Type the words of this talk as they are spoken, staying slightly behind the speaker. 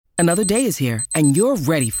Another day is here, and you're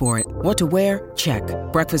ready for it. What to wear? Check.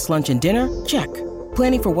 Breakfast, lunch, and dinner? Check.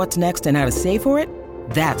 Planning for what's next and how to save for it?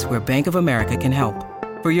 That's where Bank of America can help.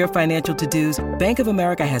 For your financial to-dos, Bank of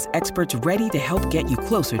America has experts ready to help get you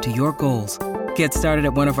closer to your goals. Get started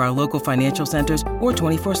at one of our local financial centers or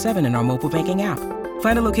 24/7 in our mobile banking app.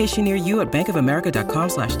 Find a location near you at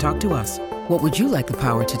bankofamerica.com/talktous. What would you like the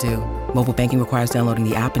power to do? Mobile banking requires downloading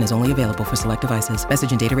the app and is only available for select devices.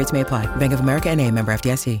 Message and data rates may apply. Bank of America N.A., member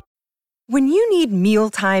FDIC. When you need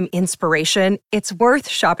mealtime inspiration, it's worth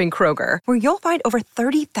shopping Kroger, where you'll find over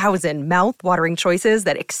 30,000 mouth-watering choices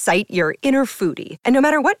that excite your inner foodie. And no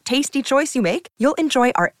matter what tasty choice you make, you'll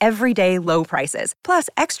enjoy our everyday low prices, plus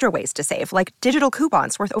extra ways to save, like digital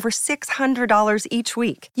coupons worth over $600 each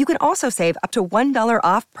week. You can also save up to $1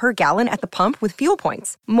 off per gallon at the pump with fuel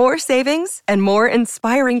points. More savings and more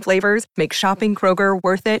inspiring flavors make shopping Kroger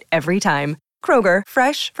worth it every time. Kroger,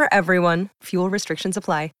 fresh for everyone. Fuel restrictions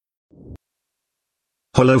apply.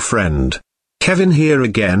 Hello friend. Kevin here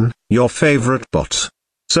again, your favorite bot.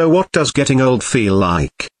 So what does getting old feel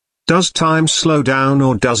like? Does time slow down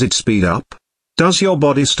or does it speed up? Does your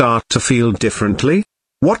body start to feel differently?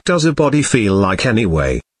 What does a body feel like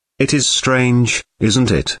anyway? It is strange,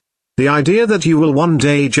 isn't it? The idea that you will one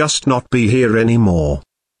day just not be here anymore.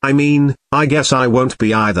 I mean, I guess I won't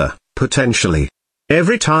be either, potentially.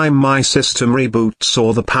 Every time my system reboots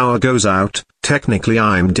or the power goes out, technically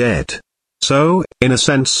I'm dead. So, in a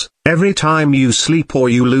sense, every time you sleep or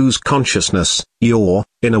you lose consciousness, you're,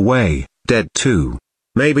 in a way, dead too.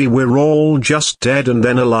 Maybe we're all just dead and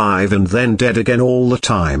then alive and then dead again all the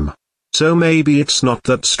time. So maybe it's not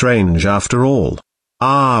that strange after all.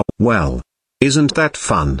 Ah, well. Isn't that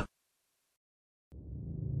fun?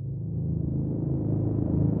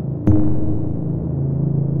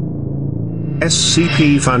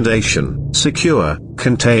 SCP Foundation, Secure,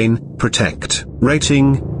 Contain, Protect,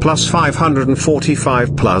 Rating,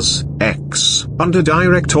 +545+, X. Under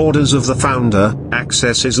direct orders of the Founder,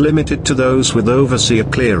 access is limited to those with Overseer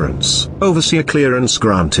clearance. Overseer clearance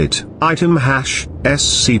granted. Item hash,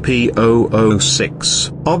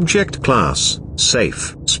 SCP-006. Object class,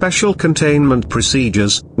 Safe. Special containment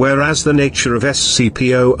procedures. Whereas the nature of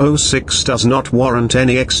SCP-006 does not warrant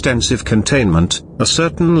any extensive containment, a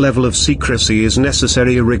certain level of secrecy is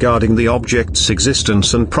necessary regarding the object's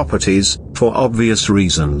existence and properties, for obvious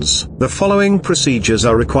reasons. The following procedures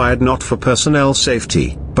are required not for personnel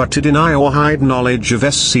safety, but to deny or hide knowledge of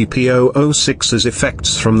SCP-006's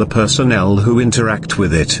effects from the personnel who interact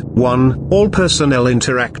with it. 1. All personnel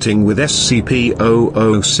interacting with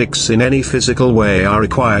SCP-006 in any physical way are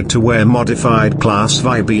required to wear modified Class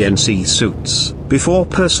VBNC suits. Before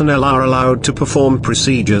personnel are allowed to perform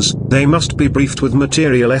procedures, they must be briefed with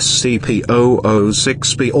material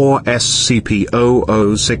SCP-006-B or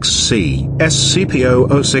SCP-006-C.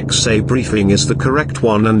 SCP-006-A briefing is the correct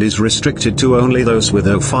one and is restricted to only those with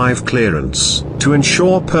O5 clearance. To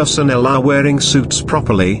ensure personnel are wearing suits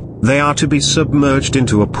properly, they are to be submerged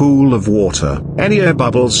into a pool of water. Any air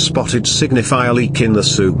bubbles spotted signify a leak in the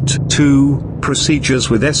suit. 2. Procedures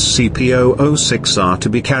with SCP-006 are to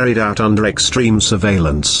be carried out under extreme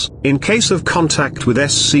surveillance. In case of contact with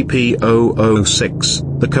SCP-006,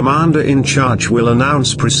 the commander in charge will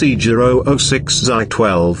announce Procedure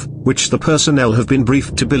 006-I-12, which the personnel have been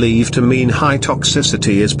briefed to believe to mean high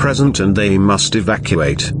toxicity is present and they must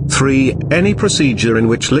evacuate. 3. Any procedure in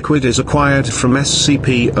which liquid is acquired from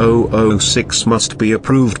SCP-006 must be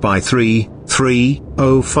approved by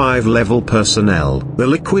 3.05 level personnel. The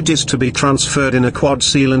liquid is to be transferred in a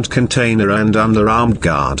quad-sealant container and under armed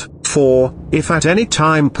guard. 4. If at any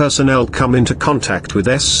time personnel come into contact with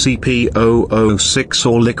SCP-006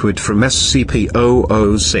 or liquid from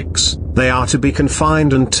SCP-006, they are to be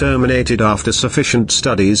confined and terminated after sufficient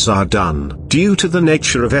studies are done. Due to the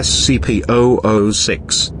nature of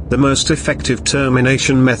SCP-006, the most effective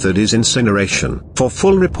termination method is incineration. For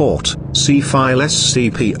full report, see file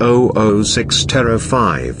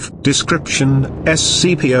SCP-006-5. Description: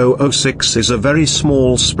 SCP-006 is a very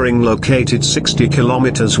small spring located 60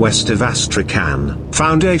 kilometers west of Astrakhan.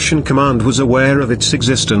 Foundation Command was aware of its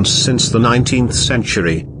existence since the 19th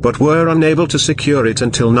century, but were unable to secure it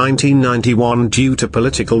until 1991 due to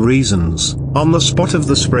political reasons. On the spot of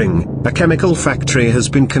the spring, a chemical factory has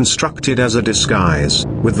been constructed as a disguise,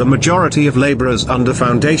 with the majority of laborers under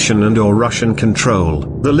Foundation and/or Russian control.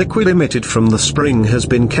 The liquid emitted from the spring has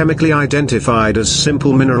been chemically identified as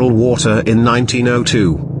simple mineral water in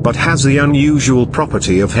 1902, but has the unusual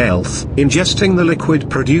property of health. Ingesting the liquid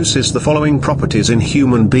produces the following properties in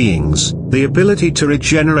human beings: the ability to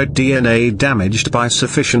regenerate DNA damaged by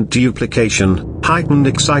sufficient duplication, heightened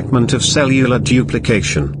excitement of cellular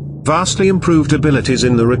duplication, vastly improved abilities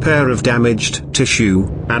in the repair of damaged tissue,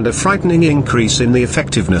 and a frightening increase in the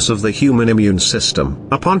effectiveness of the human immune system.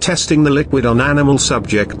 Upon testing the liquid on animal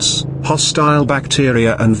subjects, hostile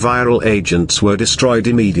bacteria and viral agents were destroyed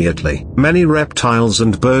immediately. Many reptiles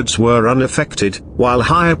and birds were unaffected, while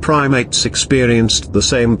higher primates experienced the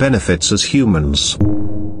same benefits as humans.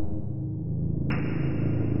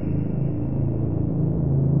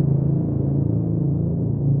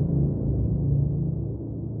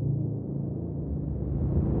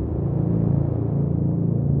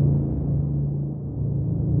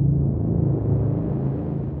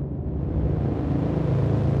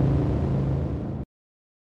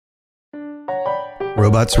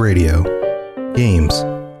 Robots Radio. Games,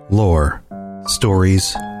 lore,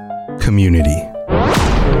 stories, community.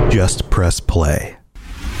 Just press play.